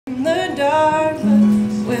in the dark, but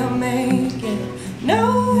we'll make it.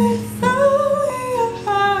 No, with only a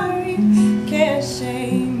heart, you can't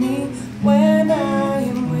shame me when I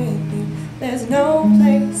am with you. There's no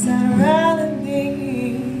place I'd rather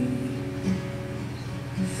be.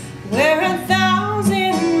 We're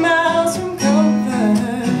 1,000 miles from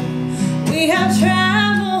comfort. We have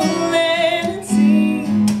traveled land and sea,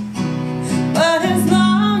 but as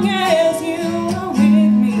long as you are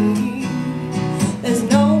with me, there's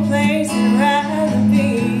no place I'd rather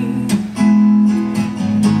be.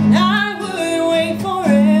 And I would wait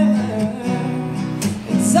forever,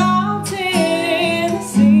 exalted in the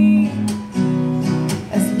sea,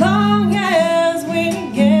 as long as we're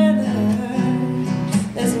together.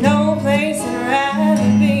 There's no place I'd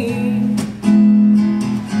rather be.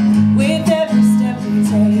 With every step we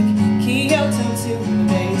take, Kyoto to the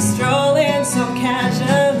bay, strolling so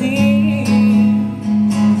casually.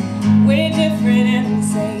 We're different and the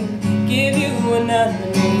same, give you another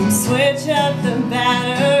name, switch up the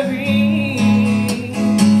battery.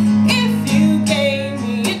 If you gave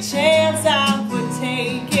me a chance, I would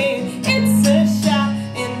take it. It's a shot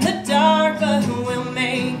in the dark, but we'll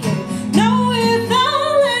make it. No, with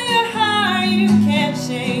only your heart, you can't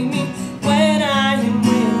shake me when I am with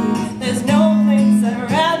you. There's no place I'd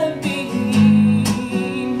rather be.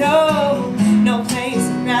 No, no place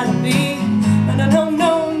I'd rather be. No, no, no,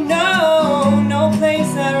 no, no, no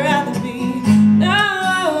place I'd rather be. No,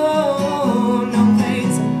 no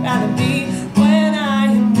place I'd rather be when I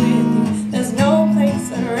am with you. There's no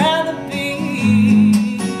place I'd rather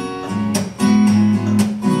be.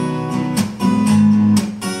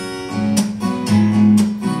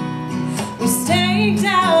 We staked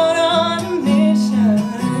out on a mission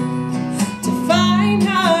to find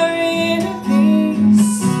our inner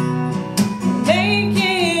peace, make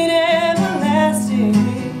it everlasting,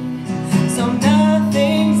 so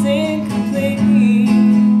nothing's incomplete.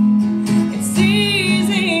 It's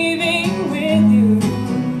easy being with you,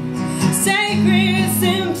 sacred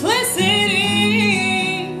simplicity,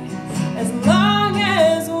 as long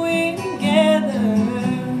as we're together.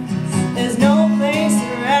 There's no place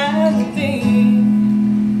I'd rather be.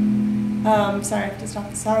 Sorry, I have to stop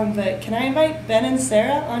the song, but can I invite Ben and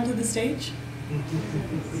Sarah onto the stage?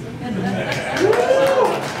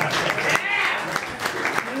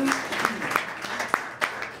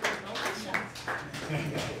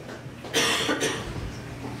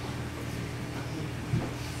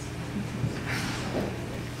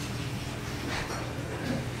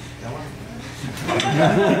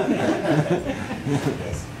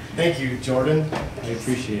 Thank you, Jordan. I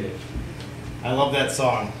appreciate it. I love that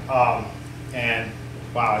song. And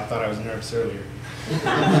wow, I thought I was nervous earlier.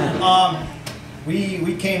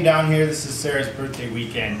 We came down here. This is Sarah's birthday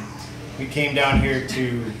weekend. We came down here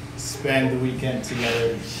to spend the weekend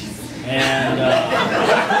together, and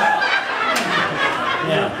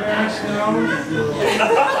yeah.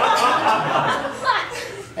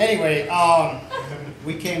 Anyway,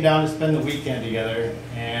 we came down to spend the weekend together,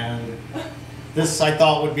 and this I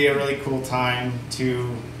thought would be a really cool time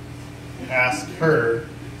to ask her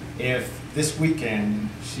if this weekend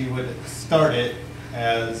she would start it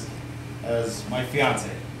as my fiance.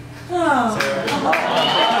 Oh.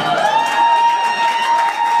 Sarah.